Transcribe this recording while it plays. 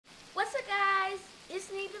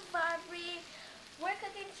We're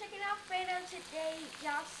cooking chicken Alfredo today.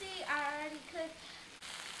 Y'all see, I already cooked,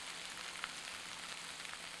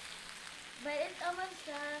 but it's almost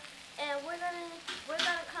done, and we're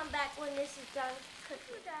gonna come back when this is done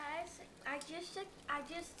cooking. Guys, I just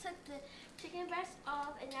took the chicken breast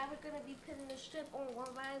off, and now we're gonna be putting the strip on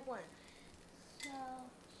one by one. So.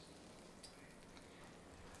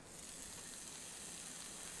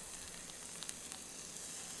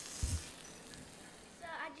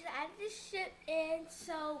 Added this strip in,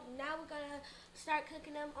 so now we're gonna start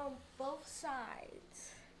cooking them on both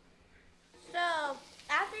sides. So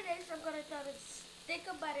after this, I'm gonna throw the stick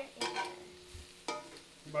of butter in. You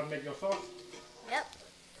about to make your sauce? Yep.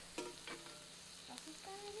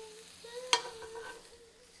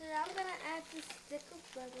 So now I'm gonna add the stick of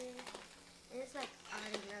butter, and it's like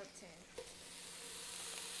already melting.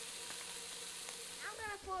 I'm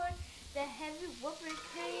gonna pour the heavy whipping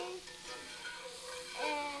cream.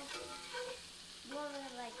 And you want me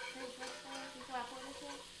to like finish this thing before I pour this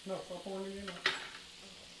in? No, stop pouring it in.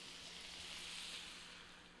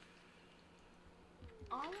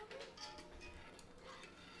 All of it?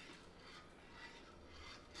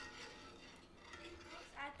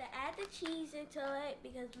 I have to add the cheese into it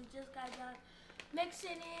because we just got done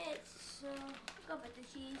mixing it. So we're gonna put the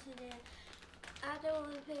cheese in there. After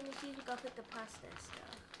we put the cheese, we're gonna put the pasta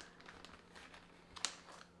stuff.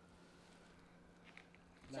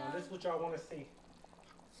 Now this is what y'all want to see.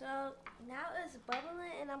 So now it's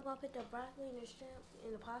bubbling, and I'm gonna put the broccoli and the shrimp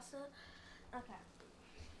and the pasta. Okay.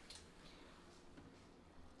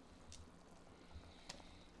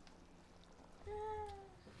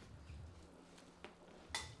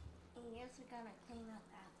 And yes, we're gonna clean up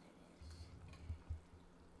after this.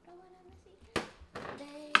 Don't want to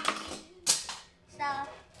messy. So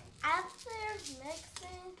after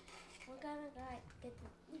mixing, we're gonna like get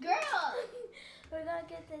the girl. We're gonna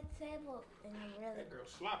get the table, and I'm really. That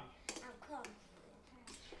girl's sloppy. I'm close.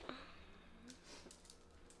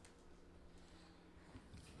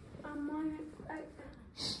 I'm on it right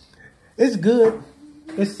now. It's good.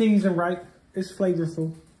 It's seasoned right. It's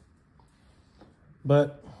flavorful.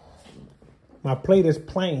 But my plate is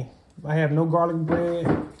plain. I have no garlic bread,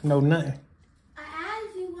 no nothing. I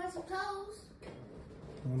asked you want some toast.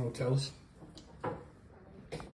 No toast.